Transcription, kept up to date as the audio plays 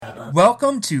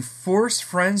Welcome to Force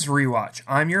Friends Rewatch.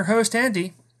 I'm your host,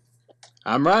 Andy.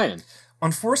 I'm Ryan.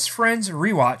 On Force Friends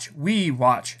Rewatch, we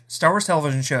watch Star Wars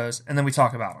television shows and then we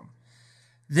talk about them.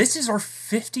 This is our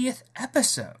 50th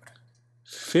episode.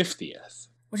 50th?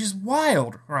 Which is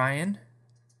wild, Ryan.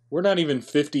 We're not even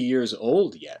 50 years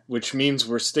old yet, which means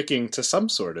we're sticking to some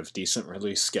sort of decent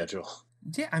release schedule.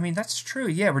 Yeah, I mean, that's true.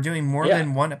 Yeah, we're doing more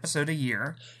than one episode a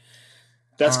year.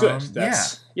 That's good.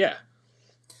 Yeah.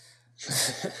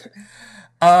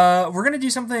 We're going to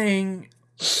do something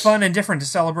fun and different to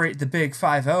celebrate the big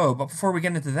 5-0, but before we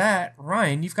get into that,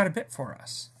 Ryan, you've got a bit for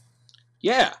us.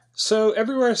 Yeah. So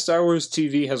everywhere Star Wars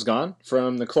TV has gone,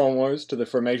 from the Clone Wars to the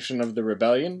formation of the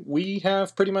Rebellion, we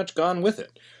have pretty much gone with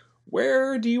it.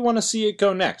 Where do you want to see it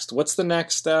go next? What's the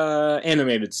next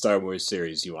animated Star Wars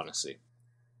series you want to see?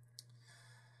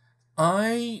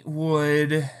 I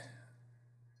would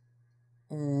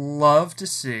love to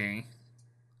see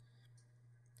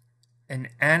an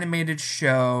animated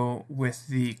show with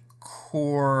the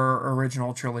core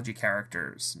original trilogy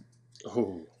characters.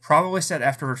 Ooh. Probably set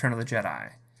after Return of the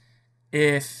Jedi.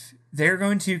 If they're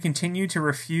going to continue to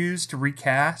refuse to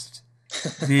recast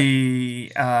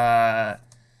the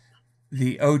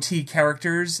OT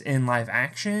characters in live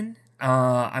action,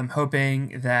 I'm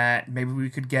hoping that maybe we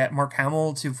could get Mark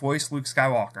Hamill to voice Luke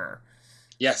Skywalker.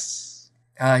 Yes.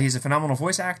 He's a phenomenal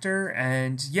voice actor,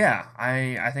 and yeah,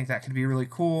 I think that could be really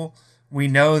cool. We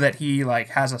know that he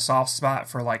has a soft spot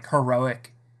for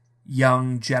heroic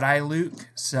young Jedi Luke,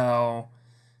 so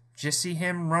just see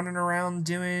him running around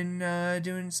doing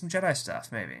some Jedi stuff,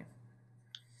 maybe.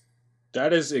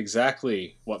 That is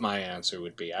exactly what my answer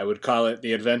would be. I would call it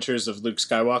The Adventures of Luke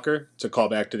Skywalker, to call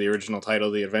back to the original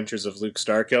title, The Adventures of Luke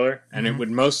Starkiller, and it would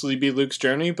mostly be Luke's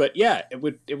journey, but yeah, it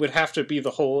would have to be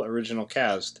the whole original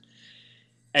cast.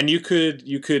 And you could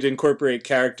incorporate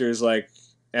characters like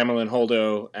Amilyn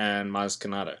Holdo and Maz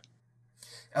Kanata.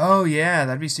 Oh yeah,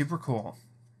 that'd be super cool.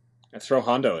 And throw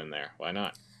Hondo in there. Why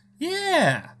not?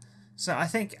 Yeah. So I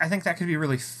think that could be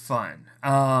really fun.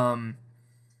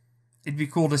 It'd be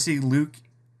cool to see Luke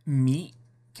meet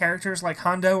characters like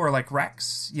Hondo or like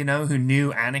Rex, who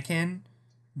knew Anakin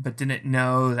but didn't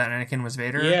know that Anakin was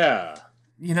Vader. Yeah.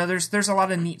 There's a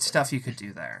lot of neat stuff you could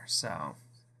do there. So,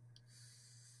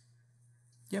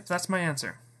 yep, that's my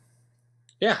answer.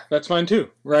 Yeah, that's mine too.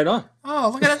 Right on.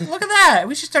 Oh, look at that!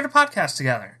 We should start a podcast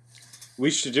together. We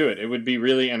should do it. It would be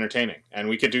really entertaining, and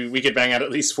we could bang out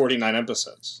at least 49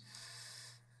 episodes.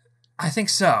 I think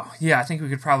so. Yeah, I think we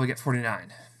could probably get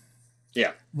 49.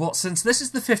 Yeah. Well, since this is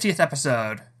the 50th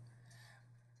episode,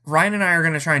 Ryan and I are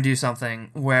going to try and do something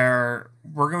where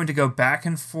we're going to go back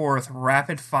and forth,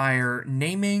 rapid fire,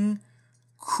 naming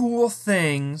cool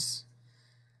things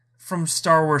from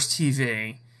Star Wars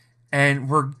TV. And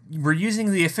we're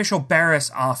using the official Barris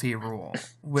Offee rule,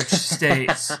 which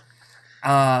states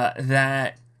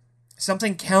that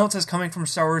something counts as coming from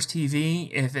Star Wars TV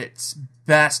if its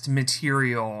best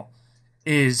material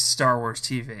is Star Wars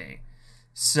TV.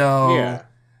 So, yeah.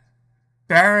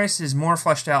 Barris is more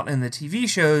fleshed out in the TV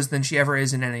shows than she ever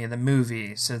is in any of the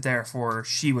movies, so therefore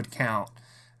she would count.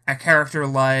 A character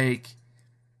like,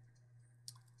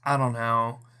 I don't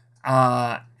know,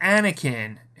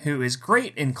 Anakin, who is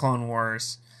great in Clone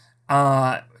Wars,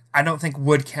 I don't think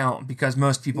would count because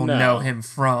most people know him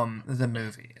from the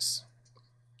movies.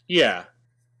 Yeah.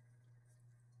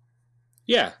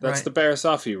 Yeah, that's right. The Barris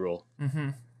Offee rule.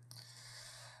 Mm-hmm.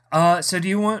 So do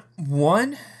you want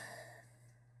one?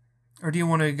 Or do you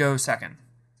want to go second?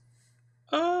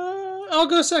 I'll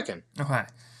go second. Okay.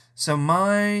 So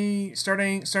my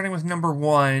starting with number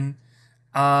one,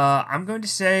 I'm going to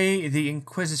say the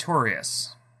Inquisitorius.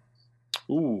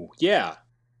 Ooh, yeah.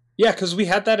 Yeah, because we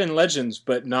had that in Legends,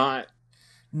 but not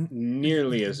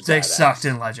nearly as bad. They sucked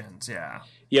in Legends, yeah.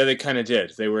 Yeah, they kind of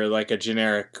did. They were like a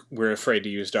generic, we're afraid to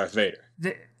use Darth Vader.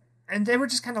 They were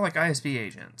just kind of like ISB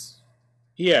agents.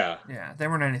 Yeah. Yeah, they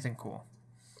weren't anything cool.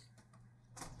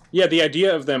 Yeah, the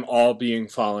idea of them all being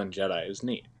fallen Jedi is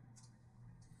neat.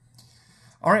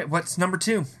 All right, what's number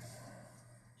two?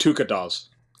 Tuca dolls.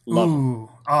 Love them.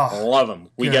 Love them.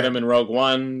 We get them in Rogue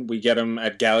One. We get them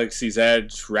at Galaxy's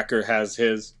Edge. Wrecker has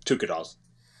his. Tuca dolls.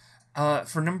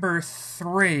 For number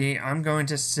three, I'm going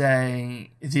to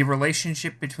say the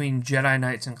relationship between Jedi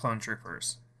Knights and Clone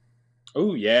Troopers.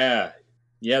 Oh, yeah.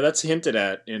 Yeah, that's hinted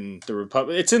at in the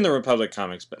Republic. It's in the Republic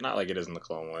comics, but not like it is in the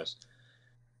Clone Wars.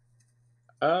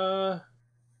 Plunk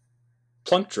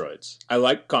droids. I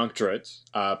like gonk droids.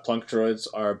 Plunk droids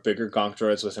are bigger gonk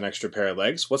droids with an extra pair of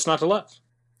legs. What's not to love?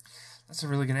 That's a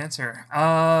really good answer.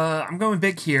 I'm going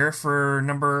big here. For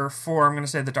number 4, I'm going to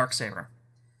say the Darksaber.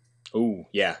 Ooh,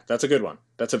 yeah, that's a good one.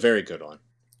 That's a very good one.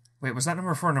 Wait, was that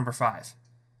number 4 or number 5?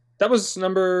 That was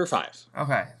number 5.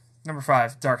 Okay. Number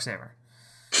 5, Darksaber.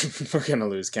 We're going to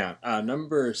lose count.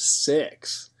 Number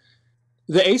 6.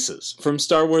 The Aces from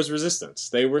Star Wars Resistance.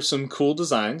 They were some cool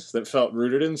designs that felt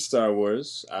rooted in Star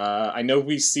Wars. I know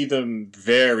we see them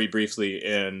very briefly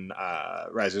in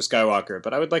Rise of Skywalker,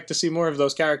 but I would like to see more of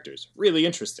those characters. Really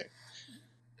interesting.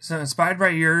 So inspired by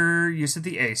your use of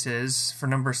the Aces, for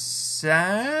number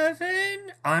 7,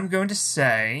 I'm going to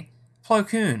say Plo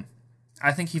Koon.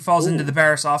 I think he falls into the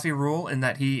Barriss Offee rule in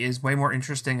that he is way more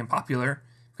interesting and popular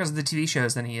because of the TV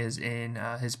shows than he is in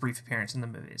his brief appearance in the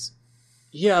movies.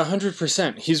 Yeah,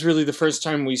 100%. He's really the first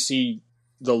time we see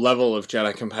the level of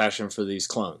Jedi compassion for these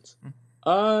clones.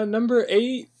 Number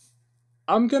 8,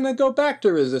 I'm going to go back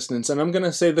to Resistance, and I'm going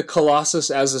to say the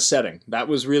Colossus as a setting. That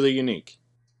was really unique.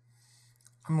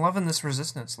 I'm loving this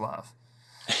Resistance love.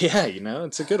 Yeah,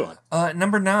 it's a good one.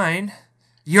 Number 9,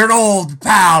 your old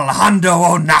pal, Hondo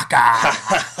Ohnaka.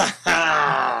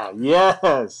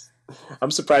 Yes!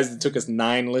 I'm surprised it took us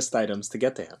 9 list items to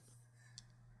get to him.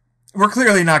 We're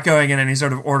clearly not going in any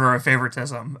sort of order of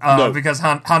favoritism, No. because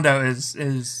Hondo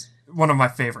is one of my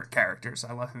favorite characters.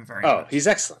 I love him very much. Oh, he's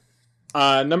excellent.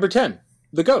 Number 10,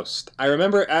 The Ghost. I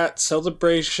remember at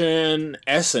Celebration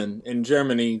Essen in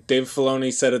Germany, Dave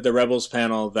Filoni said at the Rebels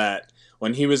panel that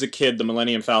when he was a kid, the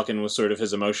Millennium Falcon was sort of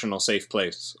his emotional safe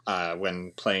place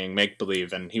when playing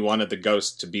make-believe, and he wanted the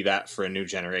Ghost to be that for a new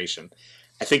generation.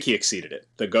 I think he exceeded it.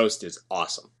 The Ghost is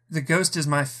awesome. The Ghost is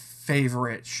my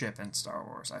favorite ship in Star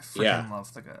Wars. I freaking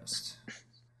love the Ghost.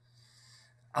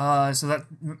 So that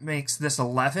makes this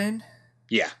 11.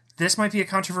 Yeah. This might be a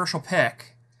controversial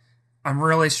pick. I'm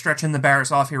really stretching the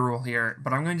Barriss Offee rule here,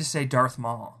 but I'm going to say Darth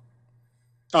Maul.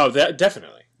 Oh, that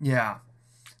definitely. Yeah.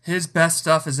 His best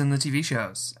stuff is in the TV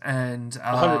shows. And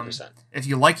 100%. If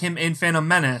you like him in Phantom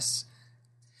Menace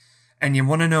and you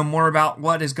want to know more about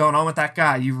what is going on with that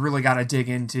guy, you really got to dig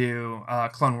into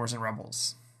Clone Wars and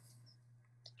Rebels.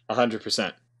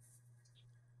 100%.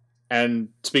 And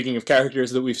speaking of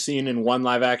characters that we've seen in one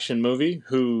live-action movie,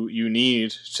 who you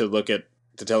need to look at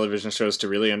the television shows to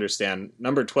really understand,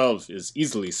 number 12 is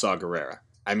easily Saw Gerrera.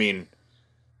 I mean,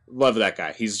 love that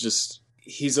guy.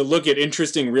 He's a look at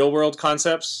interesting real-world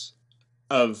concepts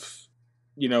of,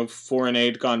 foreign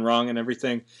aid gone wrong and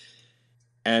everything.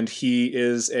 And he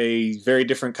is a very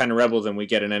different kind of rebel than we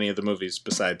get in any of the movies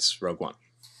besides Rogue One.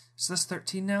 Is this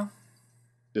 13 now?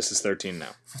 This is 13 now.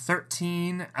 For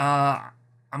 13, I'm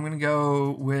going to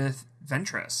go with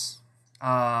Ventress.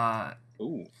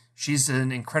 Ooh. She's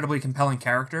an incredibly compelling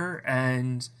character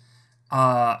and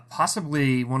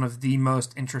possibly one of the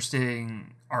most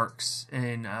interesting arcs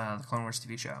in the Clone Wars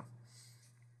TV show.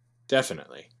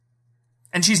 Definitely.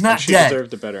 And she's not she dead. She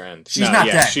deserved a better end. She's not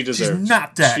dead. She deserved. She's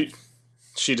not dead.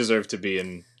 She deserved to be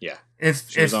in,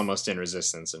 She was almost in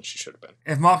Resistance, and she should have been.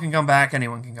 If Maul can come back,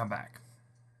 anyone can come back.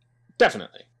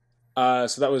 Definitely.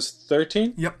 So that was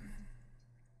 13? Yep.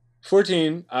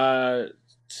 14,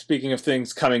 speaking of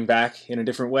things coming back in a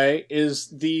different way, is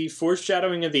the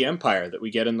foreshadowing of the Empire that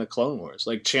we get in the Clone Wars.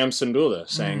 Like Cham Syndulla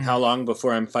saying, how long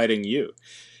before I'm fighting you?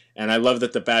 And I love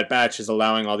that the Bad Batch is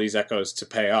allowing all these echoes to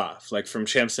pay off. Like from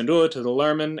Cham Syndulla to the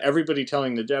Lurmen, everybody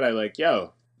telling the Jedi, like,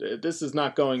 yo, this is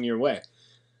not going your way.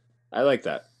 I like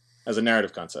that as a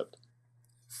narrative concept.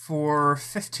 For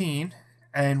 15...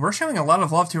 And we're showing a lot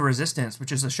of love to Resistance,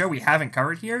 which is a show we haven't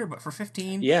covered here, but for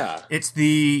 15, it's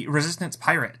the Resistance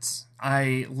Pirates.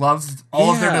 I love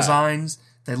all of their designs.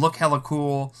 They look hella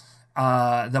cool.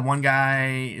 The one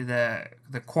guy,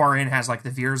 the Quarren has like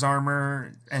the Veers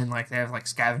armor, and like they have like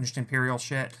scavenged Imperial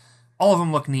shit. All of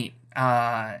them look neat.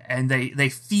 And they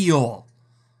feel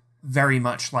very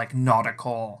much like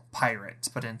nautical pirates,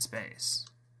 but in space.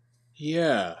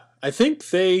 Yeah. I think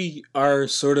they are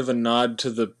sort of a nod to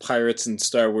the pirates in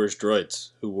Star Wars droids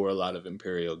who wore a lot of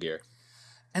Imperial gear.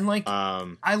 And like,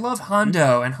 I love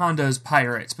Hondo and Hondo's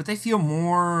pirates, but they feel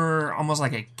more almost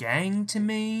like a gang to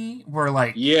me, where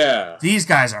like, these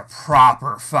guys are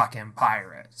proper fucking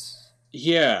pirates.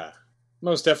 Yeah,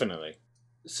 most definitely.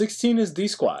 16 is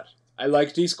D-Squad. I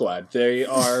like D-Squad. They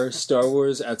are Star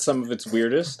Wars at some of its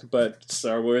weirdest, but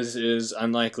Star Wars is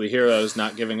unlikely heroes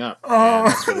not giving up. Oh,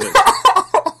 that's what it is.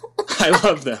 I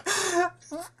love them.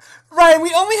 Ryan,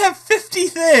 we only have 50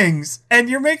 things, and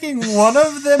you're making one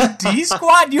of them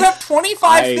D-Squad? You have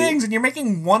 25 things, and you're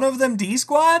making one of them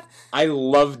D-Squad? I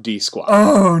love D-Squad.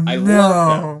 Oh, no. I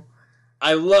love them.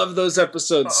 I love those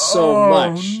episodes so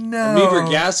much. No.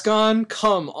 Amoeba Gascon,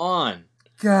 come on.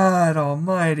 God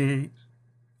almighty.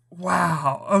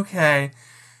 Wow, okay.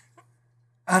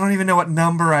 I don't even know what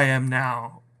number I am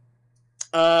now.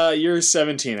 You're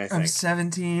 17, I think. I'm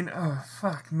 17. Oh,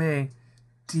 fuck me.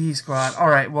 D Squad. All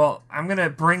right, well, I'm going to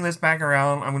bring this back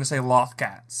around. I'm going to say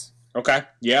Lothcats. Okay,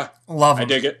 yeah. Love them. I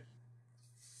dig it.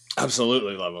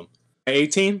 Absolutely love them.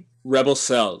 18, Rebel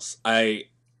Cells. I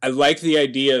like the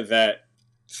idea that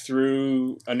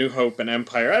through A New Hope and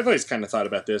Empire, I've always kind of thought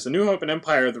about this. A New Hope and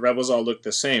Empire, the rebels all look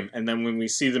the same, and then when we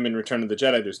see them in Return of the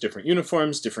Jedi, there's different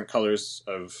uniforms, different colors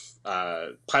of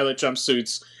pilot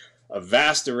jumpsuits, a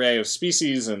vast array of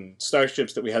species and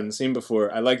starships that we hadn't seen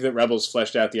before. I like that Rebels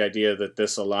fleshed out the idea that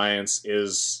this alliance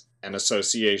is an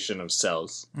association of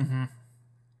cells. Mm-hmm.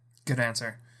 Good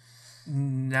answer.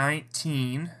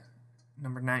 19,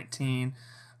 number 19,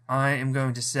 I am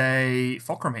going to say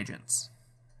Fulcrum Agents.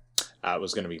 That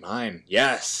was going to be mine.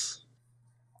 Yes.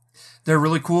 They're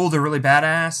really cool. They're really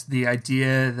badass. The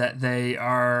idea that they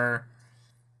are,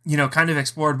 kind of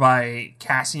explored by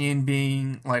Cassian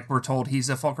being, like, we're told he's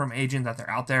a Fulcrum agent, that they're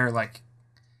out there, like,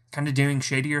 kind of doing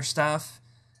shadier stuff.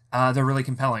 They're really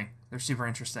compelling. They're super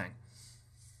interesting.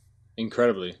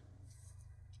 Incredibly.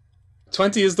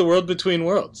 20 is The World Between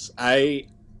Worlds. I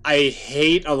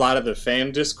hate a lot of the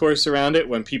fan discourse around it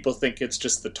when people think it's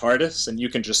just the TARDIS and you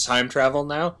can just time travel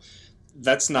now.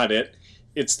 That's not it.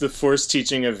 It's the Force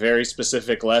teaching a very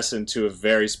specific lesson to a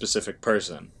very specific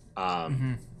person.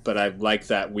 But I like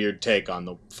that weird take on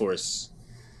the Force.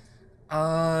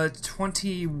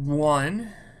 21,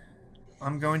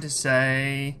 I'm going to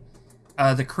say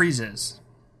the Kreeses.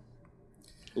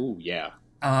 Ooh, yeah.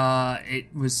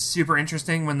 It was super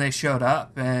interesting when they showed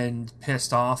up and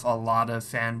pissed off a lot of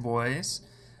fanboys.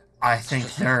 I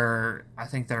think they're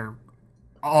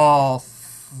all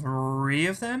three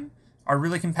of them are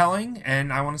really compelling,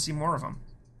 and I want to see more of them.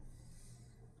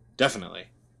 Definitely.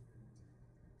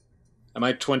 Am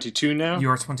I 22 now? You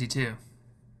are 22.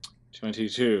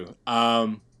 22.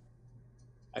 I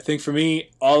think for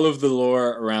me, all of the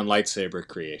lore around lightsaber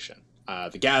creation.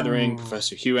 The Gathering,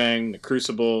 Professor Huang, the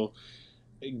Crucible.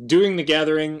 Doing the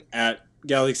Gathering at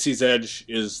Galaxy's Edge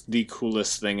is the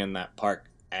coolest thing in that park,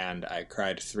 and I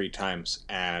cried 3 times,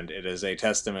 and it is a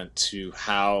testament to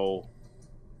how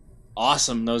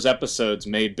awesome those episodes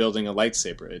made building a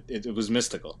lightsaber. It was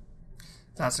mystical.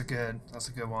 That's a good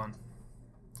one.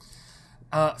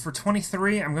 For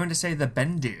 23, I'm going to say the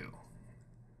Bendu.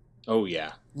 Oh,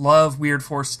 yeah. Love weird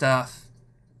Force stuff.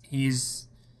 He's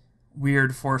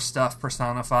weird Force stuff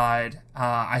personified.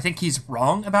 I think he's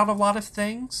wrong about a lot of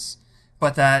things,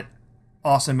 but that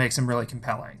also makes him really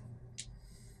compelling.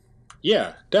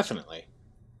 Yeah, definitely.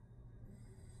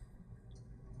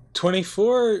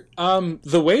 24,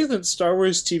 the way that Star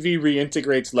Wars TV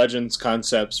reintegrates Legends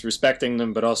concepts, respecting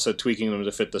them but also tweaking them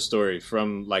to fit the story,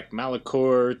 from like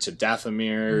Malachor to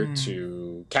Dathomir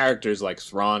to characters like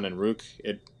Thrawn and Rook,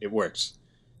 it works.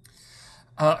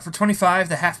 For 25,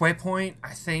 the halfway point,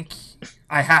 I think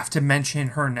I have to mention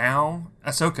her now,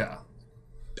 Ahsoka.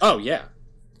 Oh, yeah.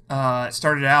 It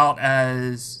started out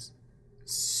as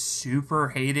super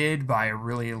hated by a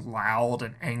really loud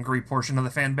and angry portion of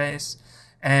the fan base,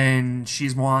 and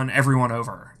she's won everyone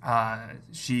over.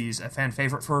 She's a fan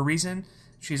favorite for a reason.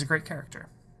 She's a great character.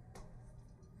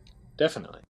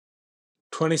 Definitely.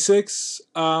 26,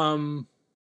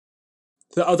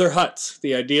 the other Hutts.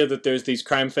 The idea that there's these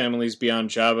crime families beyond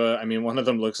Jabba. I mean, one of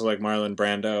them looks like Marlon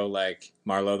Brando, like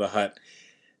Marlo the Hutt.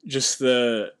 Just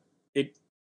the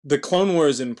Clone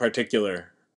Wars in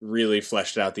particular really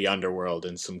fleshed out the underworld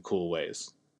in some cool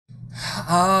ways.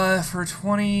 For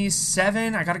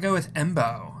 27, I gotta go with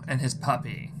Embo and his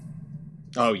puppy.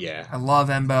 Oh, yeah. I love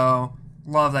Embo.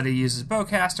 Love that he uses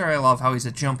bowcaster. I love how he's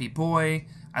a jumpy boy.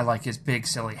 I like his big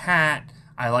silly hat.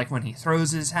 I like when he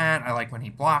throws his hat. I like when he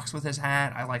blocks with his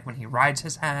hat. I like when he rides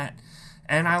his hat.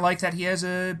 And I like that he has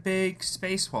a big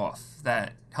space wolf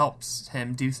that helps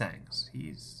him do things.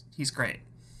 He's great.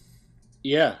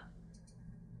 Yeah.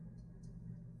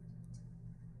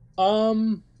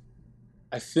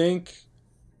 I think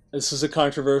this is a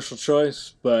controversial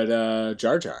choice, but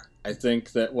Jar Jar. I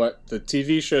think that what the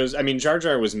TV shows... I mean, Jar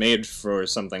Jar was made for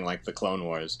something like the Clone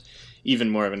Wars.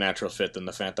 Even more of a natural fit than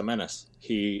the Phantom Menace.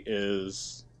 He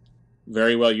is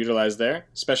very well utilized there,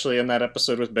 especially in that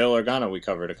episode with Bail Organa we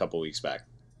covered a couple weeks back.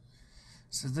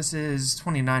 So this is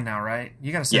 29 now, right?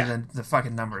 You gotta say the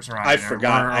fucking numbers right. I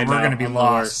forgot. We're gonna be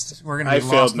lost. We're gonna be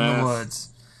lost in the woods.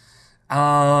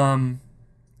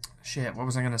 Shit, what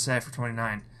was I gonna say for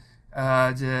 29?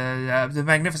 The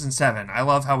Magnificent Seven. I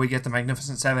love how we get the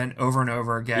Magnificent Seven over and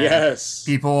over again. Yes.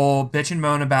 People bitch and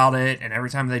moan about it, and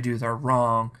every time they do, they're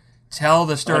wrong. Tell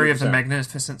the story 100%. Of the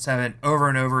Magnificent Seven over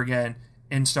and over again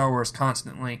in Star Wars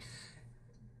constantly.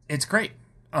 It's great.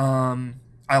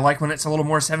 I like when it's a little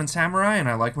more Seven Samurai, and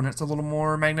I like when it's a little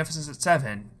more Magnificent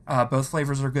Seven. Both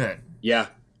flavors are good. Yeah.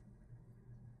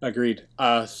 Agreed.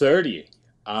 30.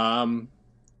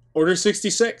 Order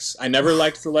 66. I never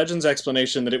liked the Legends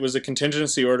explanation that it was a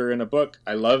contingency order in a book.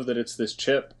 I love that it's this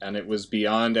chip, and it was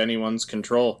beyond anyone's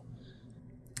control.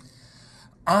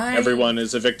 Everyone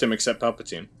is a victim except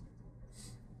Palpatine.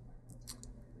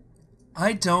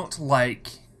 I don't like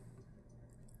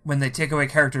when they take away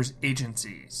characters'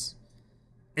 agencies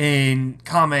in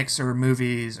comics or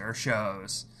movies or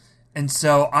shows. And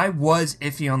so I was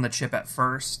iffy on the chip at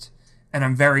first, and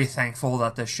I'm very thankful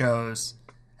that the shows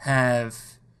have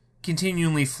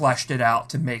continually fleshed it out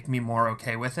to make me more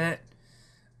okay with it.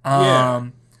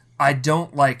 I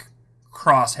don't like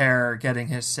Crosshair getting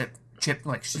his chip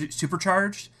like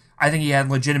supercharged. I think he had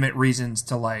legitimate reasons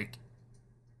to like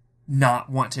not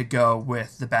want to go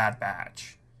with the Bad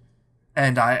Batch,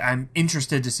 and I'm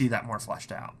interested to see that more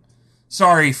fleshed out.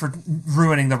 Sorry for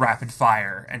ruining the rapid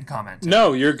fire and comment.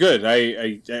 No, you're good.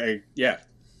 I yeah.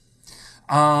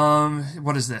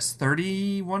 What is this?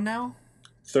 31 now?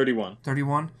 31.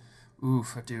 31?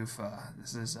 Oof, a doof.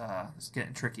 This is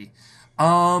getting tricky.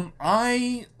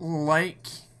 I like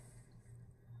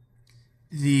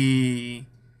the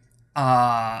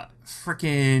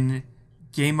frickin'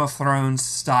 Game of Thrones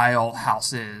style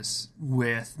houses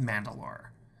with Mandalore.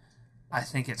 I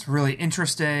think it's really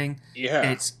interesting. Yeah.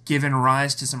 It's given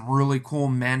rise to some really cool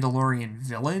Mandalorian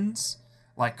villains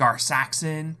like Gar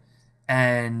Saxon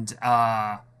and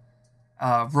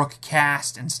Rook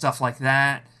Cast and stuff like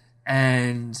that.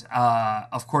 And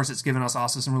of course, it's given us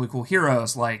also some really cool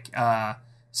heroes like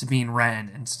Sabine Wren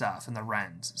and stuff, and the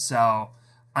Wrens. So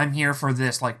I'm here for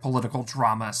this like political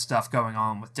drama stuff going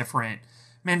on with different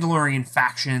Mandalorian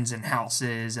factions and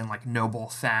houses and like noble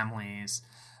families.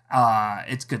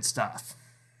 It's good stuff.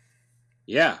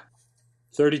 Yeah.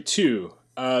 32.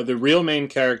 The real main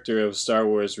character of Star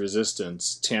Wars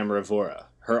Resistance, Tamara Vora.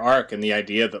 Her arc and the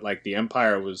idea that like the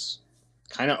Empire was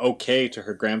kind of okay to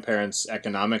her grandparents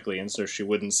economically, and so she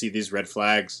wouldn't see these red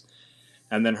flags,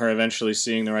 and then her eventually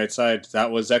seeing the right side,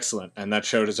 that was excellent, and that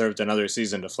show deserved another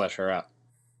season to flesh her out.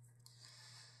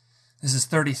 This is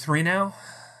 33 now?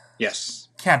 Yes.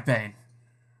 Cad Bane.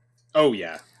 Oh,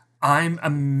 yeah. I'm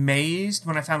amazed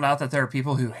when I found out that there are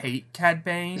people who hate Cad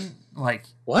Bane. Like,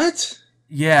 what?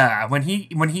 Yeah, when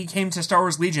he came to Star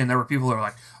Wars Legion, there were people who were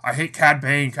like, I hate Cad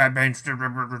Bane.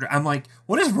 I'm like,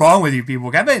 what is wrong with you people?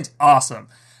 Cad Bane's awesome.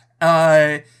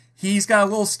 He's got a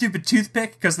little stupid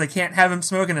toothpick because they can't have him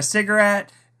smoking a cigarette,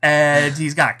 and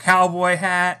he's got a cowboy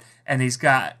hat, and he's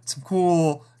got some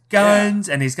cool guns,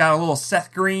 and he's got a little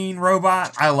Seth Green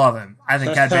robot. I love him. I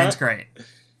think Cad Bane's great.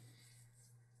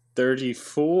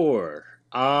 34.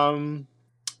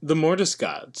 The Mortis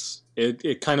Gods.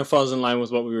 It kind of falls in line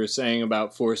with what we were saying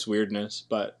about Force weirdness,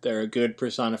 but they're a good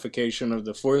personification of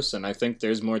the Force, and I think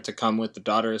there's more to come with the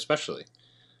daughter especially.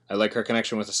 I like her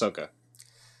connection with Ahsoka.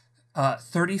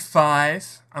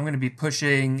 35. I'm going to be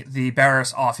pushing the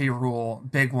Barriss Offee rule,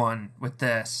 big one, with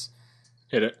this.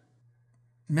 Hit it.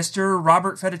 Mr.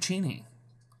 Robert Fettuccine.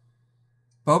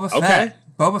 Boba Fett. Okay.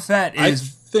 Boba Fett is, I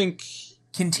think,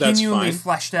 continually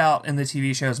fleshed out in the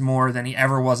TV shows more than he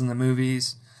ever was in the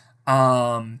movies.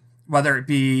 Whether it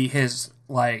be his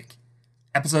like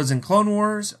episodes in Clone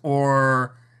Wars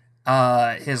or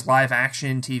his live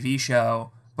action TV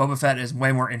show, Boba Fett is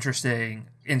way more interesting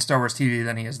in Star Wars TV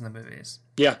than he is in the movies.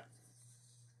 Yeah.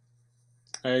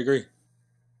 I agree.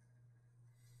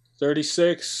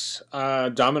 36,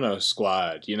 Domino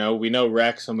Squad. You know, we know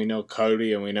Rex and we know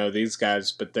Cody and we know these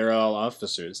guys, but they're all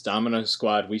officers. Domino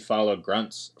Squad, we follow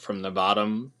grunts from the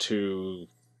bottom to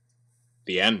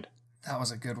the end. That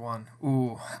was a good one.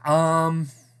 Ooh.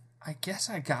 I guess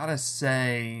I gotta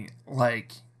say,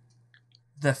 like,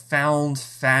 the found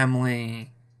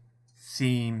family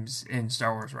themes in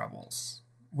Star Wars Rebels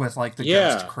with, like, the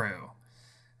Ghost crew.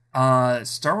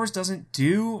 Star Wars doesn't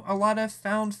do a lot of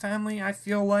found family, I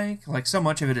feel like. Like, so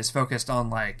much of it is focused on,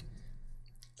 like,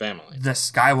 family. The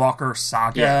Skywalker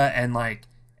saga, and, like,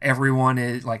 everyone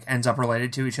is, like, ends up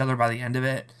related to each other by the end of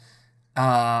it.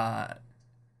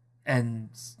 And,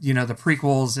 you know, the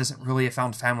prequels isn't really a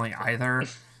found family either.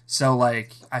 So,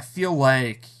 like, I feel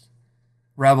like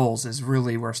Rebels is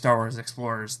really where Star Wars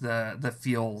explores the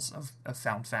feels of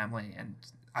found family, and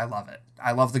I love it.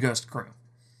 I love the Ghost crew.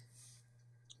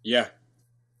 Yeah.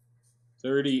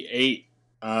 38.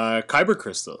 Kyber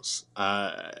crystals.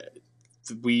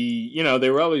 They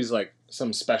were always, like,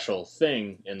 some special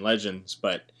thing in Legends,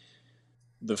 but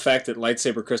the fact that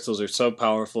lightsaber crystals are so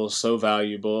powerful, so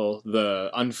valuable,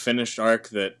 the unfinished arc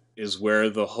that is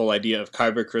where the whole idea of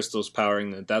Kyber crystals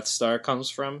powering the Death Star comes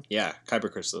from. Yeah,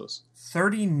 Kyber crystals.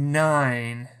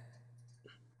 39.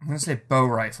 I'm going to say bow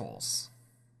rifles.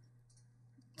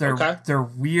 They're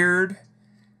weird.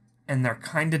 and they're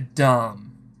kind of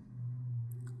dumb,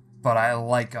 but I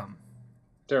like them.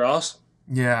 They're awesome.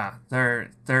 Yeah,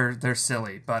 they're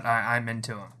silly, but I'm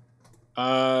into them.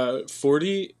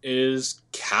 40 is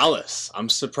Callus. I'm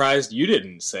surprised you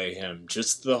didn't say him.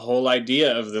 Just the whole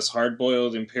idea of this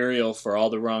hard-boiled Imperial for all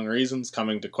the wrong reasons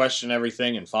coming to question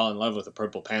everything and fall in love with a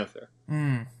Purple Panther.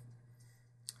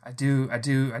 I do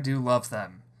love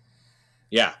them.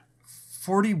 Yeah.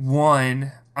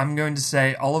 41, I'm going to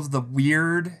say all of the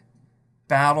weird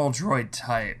battle droid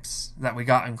types that we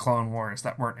got in Clone Wars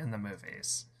that weren't in the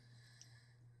movies.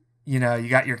 You know, you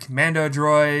got your commando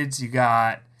droids, you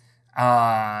got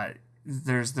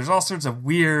there's all sorts of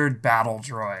weird battle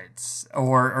droids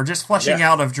or just fleshing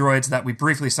out of droids that we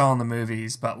briefly saw in the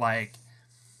movies, but like,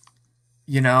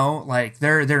 you know, like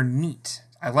they're neat.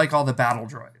 I like all the battle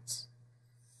droids.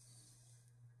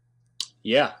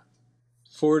 Yeah.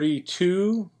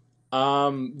 42,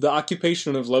 the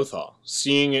occupation of Lothal.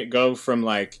 Seeing it go from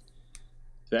like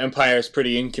the Empire is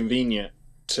pretty inconvenient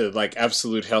to like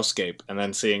absolute hellscape, and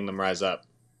then seeing them rise up.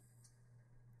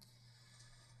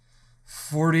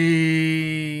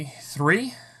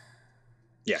 43?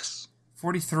 Yes.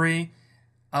 43.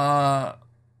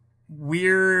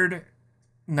 Weird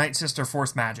Night Sister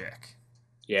Force magic.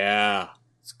 Yeah.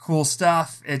 It's cool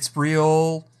stuff. It's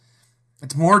real.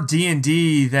 It's more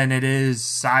D&D than it is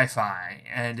sci-fi,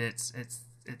 and it's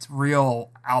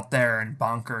real out there and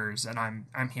bonkers, and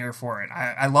I'm here for it.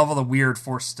 I love all the weird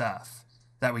Force stuff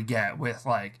that we get with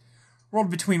like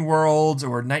World Between Worlds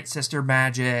or Night Sister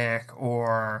magic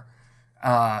or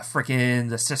freaking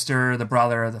the sister, the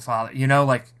brother, the father. You know,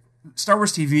 like Star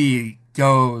Wars TV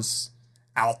goes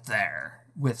out there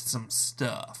with some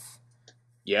stuff.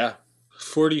 Yeah.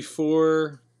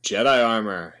 44, Jedi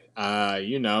armor.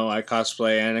 You know, I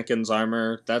cosplay Anakin's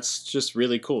armor. That's just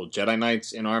really cool. Jedi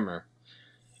Knights in armor.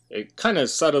 It kind of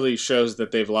subtly shows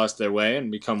that they've lost their way and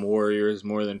become warriors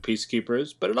more than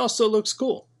peacekeepers, but it also looks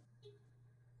cool.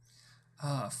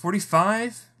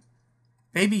 45,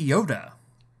 Baby Yoda.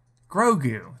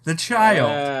 Grogu, the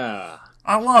child. Yeah.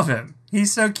 I love him.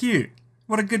 He's so cute.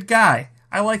 What a good guy.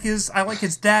 I like his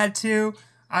dad too.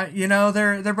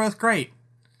 They're both great.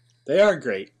 They are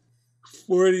great.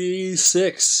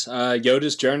 46,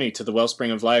 Yoda's journey to the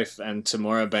Wellspring of Life and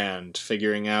Tamora Band,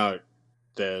 figuring out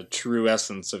the true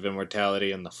essence of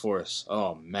immortality and the Force.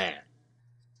 Oh, man.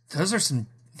 Those are some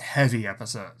heavy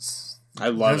episodes. I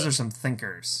love Those are some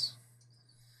thinkers.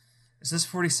 Is this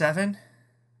 47?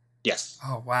 Yes.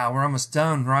 Oh, wow. We're almost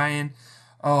done, Ryan.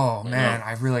 Oh, man.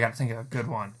 I really got to think of a good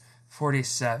one.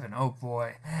 47. Oh,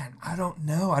 boy. Man, I don't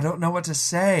know. I don't know what to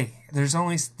say. There's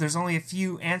only a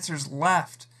few answers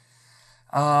left.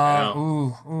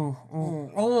 Oh,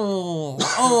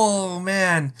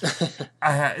 man.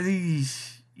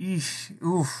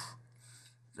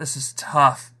 This is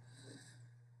tough.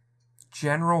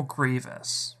 General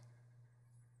Grievous.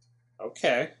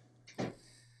 Okay.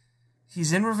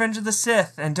 He's in Revenge of the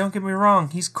Sith, and don't get me wrong,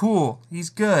 he's cool, he's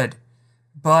good,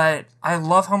 but I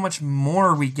love how much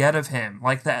more we get of him.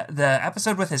 Like the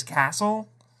episode with his castle.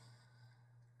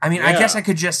 I mean, I guess I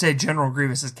could just say General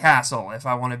Grievous's castle if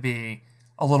I want to be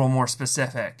a little more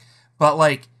specific, but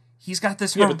like he's got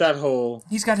this. Yeah, but that whole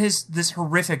he's got this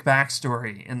horrific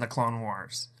backstory in the Clone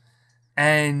Wars,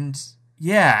 and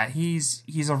yeah,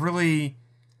 he's a really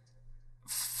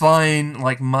fun,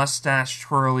 like, mustache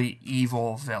twirly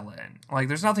evil villain. Like,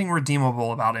 there's nothing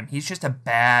redeemable about him. He's just a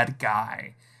bad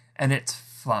guy, and it's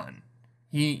fun.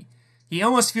 He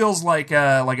almost feels like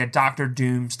a Doctor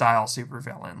Doom style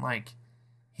supervillain. Like,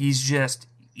 he's just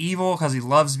evil because he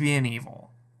loves being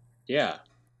evil. Yeah.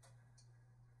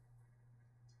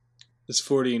 It's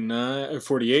 49 or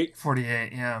 48.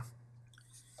 48, yeah.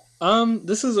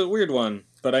 This is a weird one,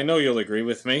 but I know you'll agree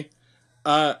with me.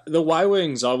 The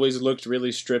Y-Wings always looked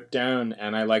really stripped down,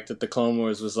 and I liked that the Clone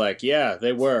Wars was like, yeah,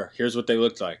 they were. Here's what they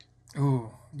looked like.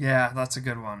 Ooh, yeah, that's a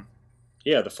good one.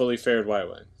 Yeah, the fully fared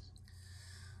Y-Wing.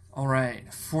 All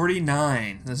right,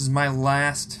 49. This is my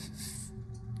last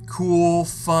cool,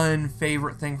 fun,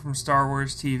 favorite thing from Star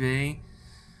Wars TV.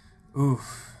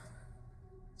 Oof.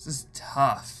 This is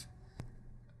tough.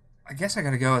 I guess I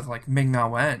gotta go with, like, Ming-Na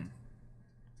Wen.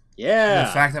 Yeah.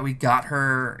 The fact that we got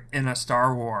her in a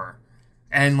Star War.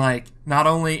 And, like, not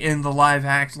only in the live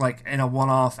act, like, in a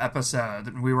one-off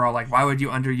episode, we were all like, why would you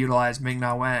underutilize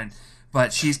Ming-Na Wen?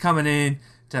 But she's coming in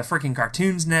to freaking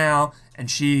cartoons now,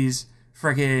 and she's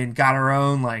freaking got her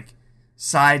own, like,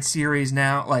 side series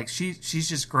now. Like, she's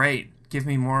just great. Give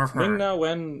me more of her. Ming-Na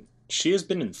Wen, she has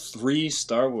been in 3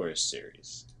 Star Wars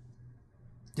series.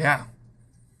 Yeah.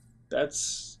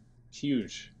 That's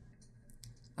huge.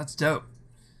 That's dope.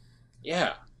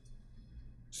 Yeah.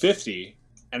 50,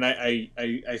 and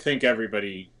I think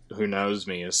everybody who knows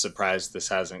me is surprised this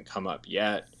hasn't come up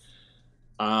yet.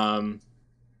 The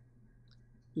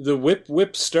Whip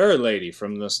Whip Stir lady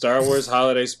from the Star Wars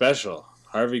Holiday Special,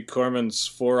 Harvey Korman's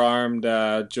four-armed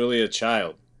Julia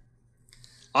Child.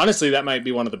 Honestly, that might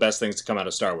be one of the best things to come out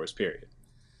of Star Wars, period.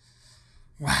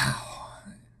 Wow.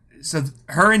 So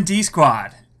her and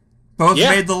D-Squad both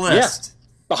made the list.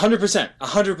 Yeah.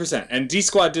 100%. And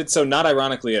D-Squad did so not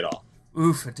ironically at all.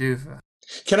 Oofa doofa.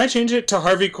 Can I change it to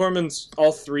Harvey Korman's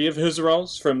all three of his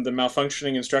roles, from the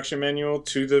malfunctioning instruction manual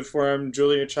to the four-armed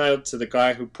Julia Child to the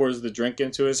guy who pours the drink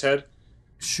into his head?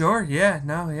 Sure, yeah.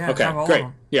 Okay, great.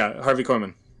 Yeah, Harvey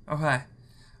Korman. Okay.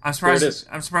 I'm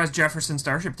surprised Jefferson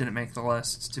Starship didn't make the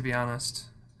list, to be honest.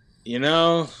 You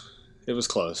know, it was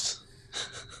close.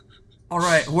 All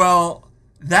right, well,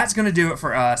 that's going to do it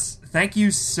for us. Thank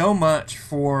you so much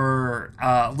for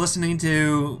listening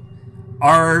to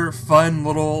our fun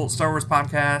little Star Wars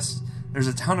podcast. There's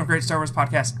a ton of great Star Wars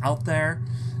podcasts out there.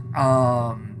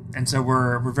 And so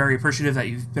we're very appreciative that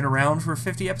you've been around for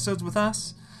 50 episodes with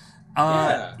us.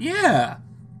 Yeah.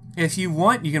 If you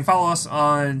want, you can follow us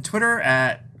on Twitter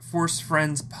at Force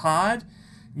Friends Pod.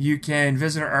 You can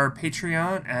visit our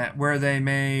Patreon at Where They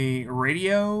May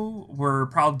Radio. We're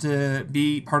proud to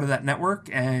be part of that network,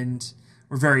 and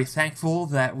we're very thankful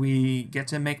that we get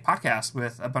to make podcasts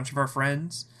with a bunch of our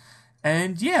friends.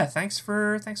 And yeah, thanks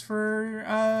for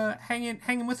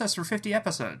hanging with us for 50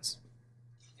 episodes.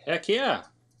 Heck yeah.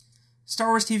 Star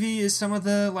Wars TV is some of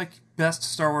the best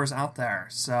Star Wars out there.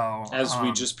 So as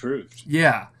we just proved.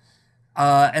 Yeah.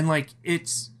 And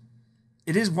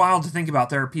it is wild to think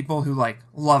about. There are people who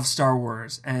love Star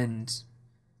Wars and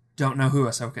don't know who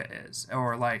Ahsoka is,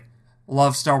 or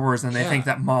love Star Wars and they think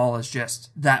that Maul is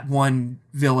just that one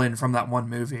villain from that one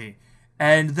movie.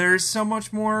 And there's so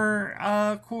much more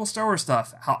cool Star Wars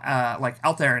stuff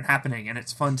out there and happening, and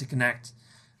it's fun to connect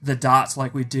the dots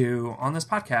like we do on this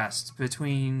podcast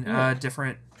between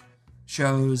different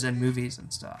shows and movies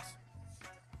and stuff.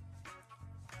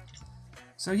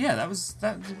 So yeah, that's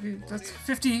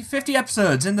 50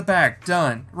 episodes in the bag,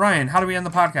 done. Ryan, how do we end the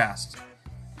podcast?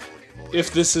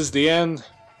 If this is the end,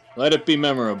 let it be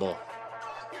memorable.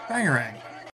 Bangarang.